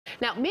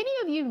Now, many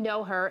of you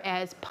know her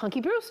as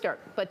Punky Brewster,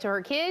 but to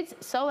her kids,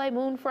 Soleil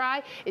Moon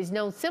Frye is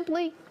known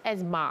simply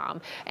as Mom.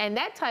 And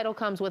that title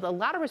comes with a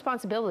lot of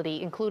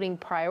responsibility, including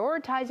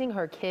prioritizing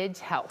her kids'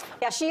 health.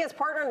 Yeah, she has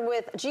partnered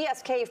with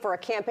GSK for a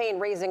campaign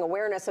raising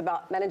awareness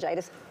about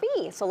meningitis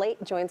B. Soleil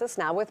joins us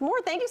now with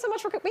more. Thank you so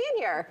much for being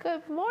here.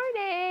 Good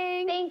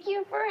morning. Thank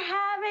you for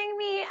having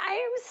me. I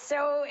am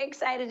so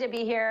excited to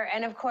be here.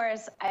 And of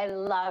course, I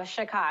love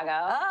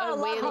Chicago.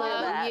 Oh, we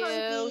love you.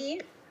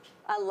 Punky.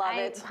 I love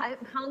it.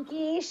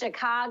 Punky,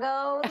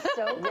 Chicago,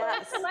 so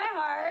close to my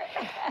heart.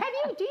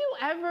 Do you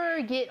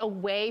ever get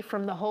away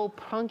from the whole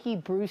Punky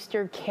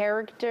Brewster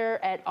character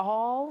at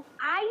all?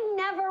 I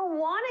never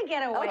want to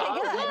get away. Okay, from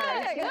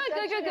it. good,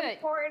 It's such an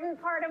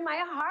important part of my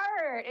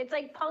heart. It's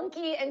like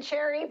Punky and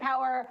Cherry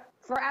Power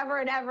forever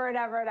and ever and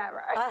ever and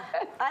ever.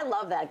 I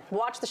love that.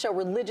 Watch the show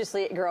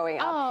religiously growing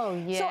up.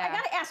 Oh, yeah. So I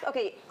got to ask,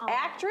 okay,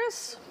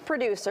 actress,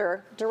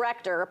 producer,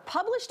 director,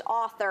 published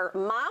author,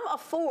 mom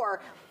of 4,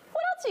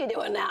 what else are you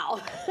doing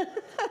now?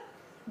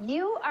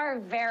 You are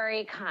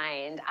very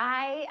kind.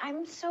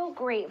 I'm so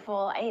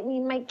grateful. I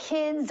mean, my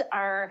kids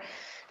are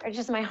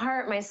just my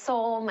heart, my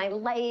soul, my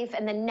life.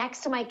 And then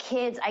next to my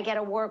kids, I get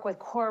to work with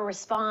Core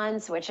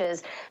Response, which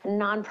is a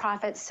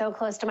nonprofit so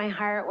close to my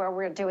heart where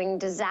we're doing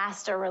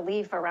disaster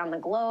relief around the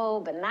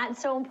globe. And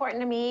that's so important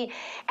to me.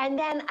 And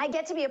then I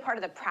get to be a part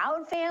of the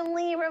Proud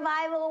Family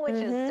revival, which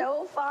is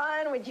so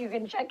fun, which you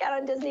can check out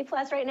on Disney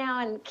Plus right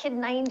now, and Kid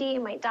 90,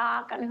 my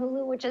doc on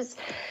Hulu, which is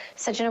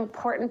such an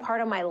important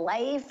part of my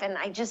life. And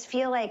I just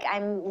feel like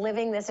I'm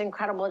living this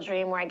incredible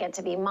dream where I get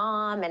to be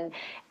mom and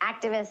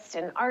activist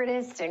and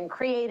artist and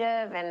creative,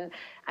 and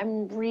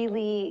I'm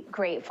really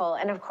grateful.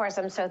 And of course,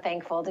 I'm so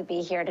thankful to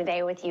be here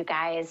today with you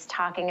guys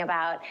talking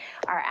about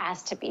our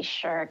Ask to Be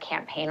Sure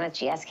campaign with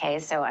GSK.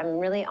 So I'm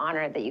really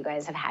honored that you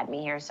guys have had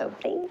me here. So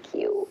thank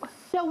you.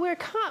 So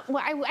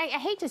I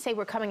hate to say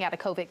we're coming out of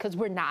COVID because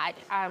we're not.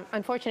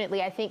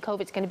 Unfortunately, I think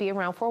COVID's going to be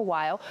around for a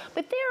while.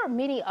 But there are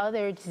many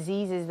other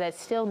diseases that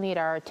still need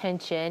our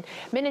attention.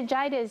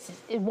 Meningitis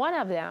is one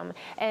of them.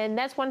 And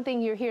that's one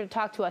thing you're here to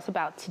talk to us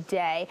about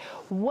today.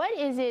 What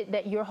is it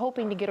that you're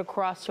hoping to get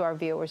across to our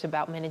viewers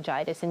about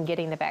meningitis and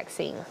getting the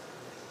vaccine?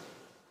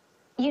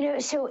 You know,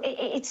 so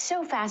it's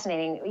so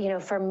fascinating. You know,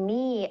 for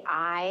me,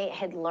 I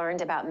had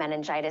learned about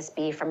meningitis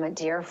B from a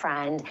dear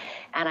friend,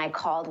 and I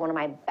called one of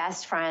my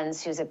best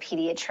friends who's a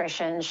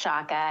pediatrician,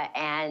 Shaka,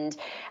 and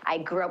I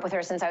grew up with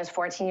her since I was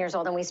 14 years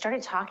old, and we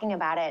started talking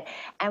about it.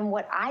 And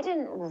what I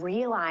didn't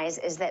realize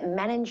is that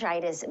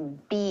meningitis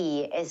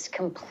B is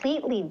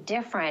completely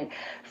different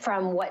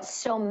from what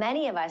so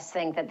many of us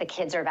think that the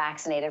kids are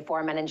vaccinated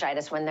for,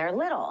 meningitis, when they're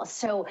little.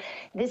 So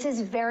this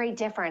is very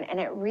different, and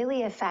it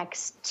really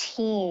affects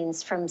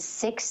teens from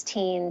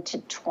 16 to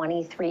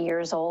 23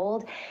 years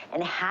old,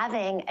 and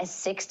having a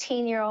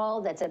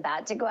 16-year-old that's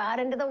about to go out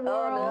into the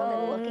world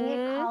and looking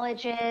at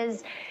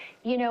colleges.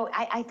 You know,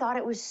 I thought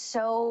it was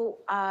so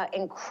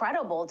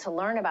incredible to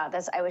learn about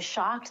this. I was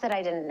shocked that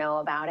I didn't know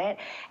about it.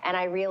 And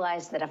I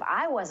realized that if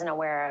I wasn't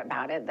aware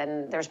about it,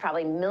 then there's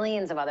probably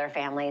millions of other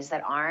families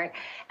that aren't.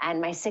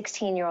 And my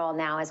 16-year-old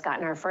now has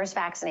gotten her first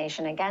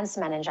vaccination against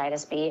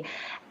meningitis B.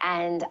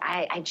 And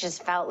I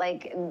just felt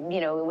like, you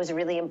know, it was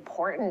really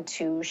important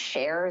to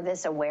share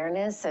this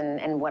awareness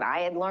and what I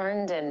had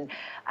learned, and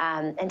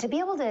to be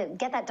able to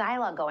get that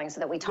dialogue going so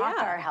that we talk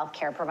to our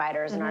healthcare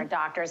providers and our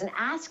doctors and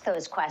ask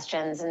those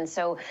questions. And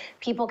so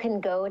people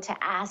can go to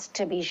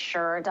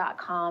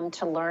asktobesure.com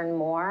to learn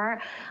more.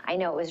 I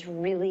know it was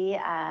really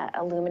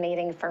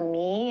illuminating for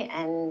me,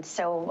 and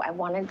so I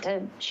wanted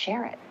to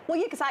share it. Well,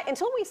 yeah, because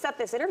until we set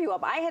this interview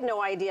up, I had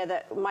no idea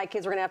that my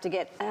kids were going to have to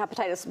get a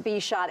hepatitis B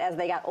shot as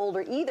they got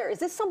older either. Is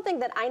this something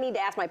that I need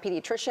to ask my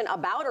pediatrician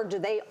about, or do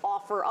they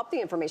offer up the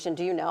information?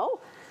 Do you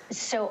know?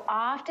 So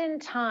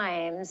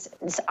oftentimes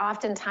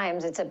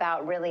it's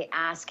about really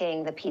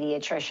asking the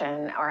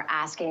pediatrician or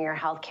asking your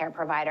healthcare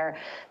provider,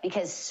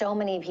 because so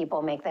many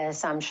people make the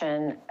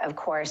assumption, of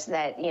course,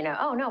 that, you know,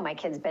 oh no, my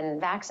kid's been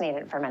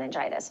vaccinated for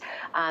meningitis,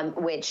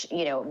 which,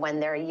 you know, when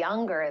they're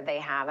younger, they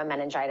have a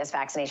meningitis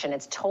vaccination.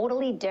 It's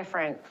totally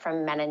different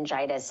from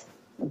meningitis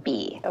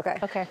B.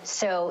 Okay.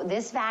 So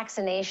this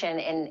vaccination,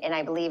 in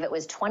I believe it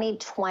was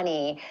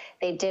 2020,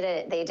 they did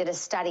a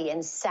study,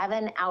 and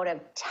 7 out of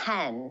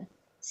 10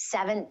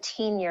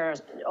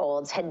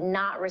 17-year-olds had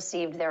not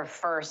received their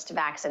first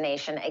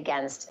vaccination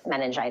against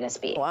meningitis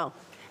B. Wow.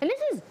 And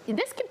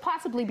this could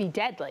possibly be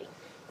deadly.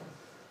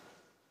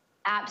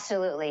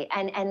 Absolutely.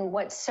 And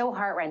what's so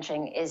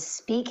heart-wrenching is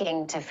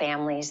speaking to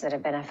families that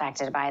have been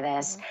affected by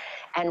this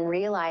and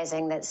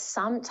realizing that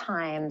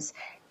sometimes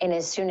in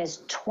as soon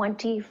as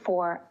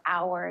 24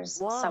 hours,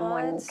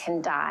 someone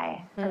can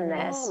die from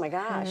this. Oh my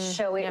gosh.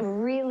 So it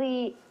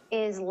really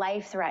is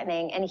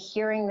life-threatening. And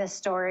hearing the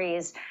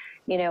stories,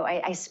 you know,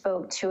 I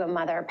spoke to a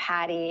mother,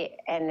 Patty,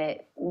 and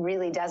it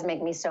really does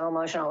make me so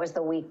emotional. It was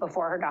the week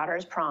before her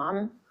daughter's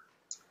prom.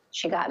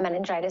 She got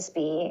meningitis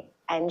B,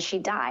 and she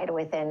died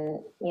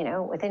within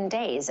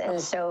days.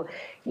 And so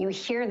you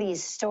hear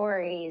these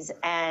stories,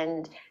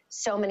 and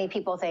so many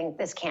people think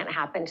this can't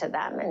happen to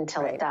them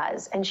until it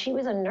does. And she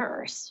was a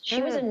nurse. She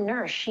was a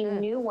nurse. She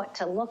knew what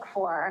to look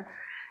for.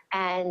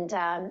 And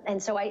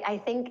so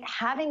I think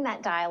having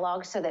that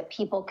dialogue so that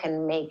people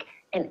can make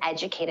an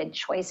educated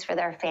choice for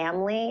their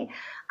family,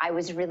 I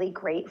was really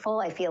grateful.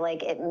 I feel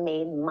like it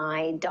made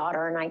my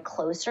daughter and I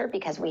closer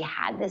because we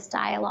had this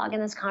dialogue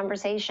and this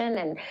conversation.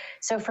 And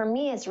so for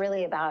me, it's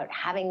really about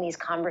having these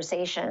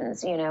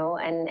conversations, you know,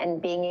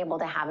 and being able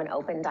to have an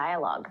open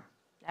dialogue.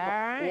 All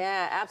right.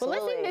 Yeah, absolutely.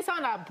 Well, let's end this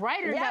on a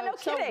brighter Yeah,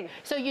 note. no kidding.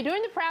 So you're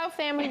doing the Proud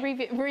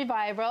Family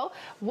Revival.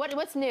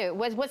 What's new?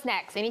 What's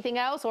next? Anything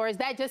else, or is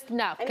that just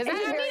enough? Because I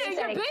mean,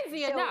 you're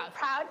busy enough.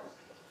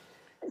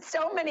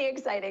 So many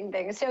exciting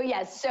things. So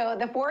yes, so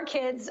the 4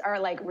 kids are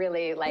like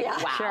really like,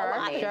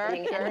 wow, amazing.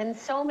 Sure. And then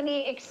so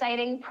many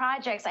exciting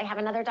projects. I have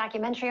another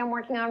documentary I'm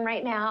working on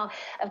right now.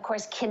 Of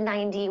course, Kid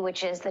 90,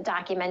 which is the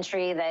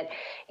documentary that,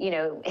 you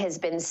know, has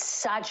been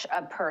such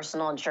a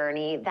personal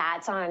journey.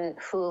 That's on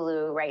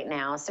Hulu right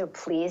now. So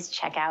please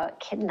check out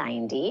Kid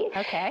 90.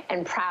 Okay.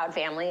 And Proud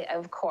Family,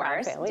 of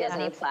course,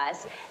 Disney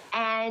Plus.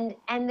 And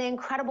the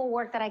incredible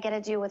work that I get to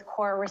do with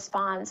Core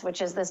Response,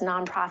 which is this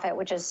nonprofit,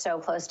 which is so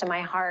close to my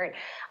heart.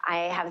 I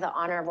have the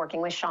honor of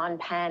working with Sean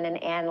Penn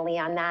and Ann Lee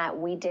on that.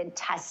 We did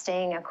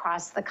testing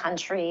across the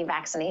country,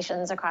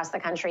 vaccinations across the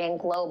country and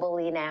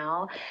globally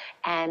now.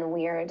 And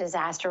we are a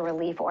disaster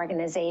relief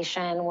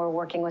organization. We're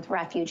working with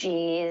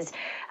refugees.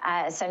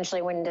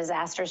 Essentially, when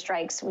disaster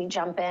strikes, we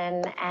jump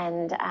in.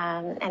 And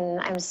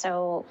I'm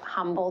so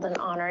humbled and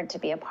honored to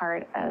be a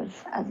part of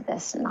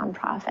this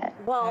nonprofit.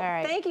 Well,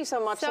 thank you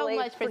so much,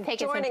 Soleil, for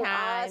taking joining some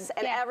time. us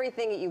and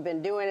everything that you've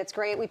been doing. It's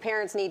great. We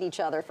parents need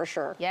each other for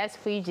sure. Yes,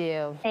 we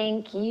do.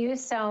 Thank you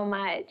so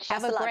much.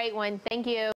 Have a great one. Thank you.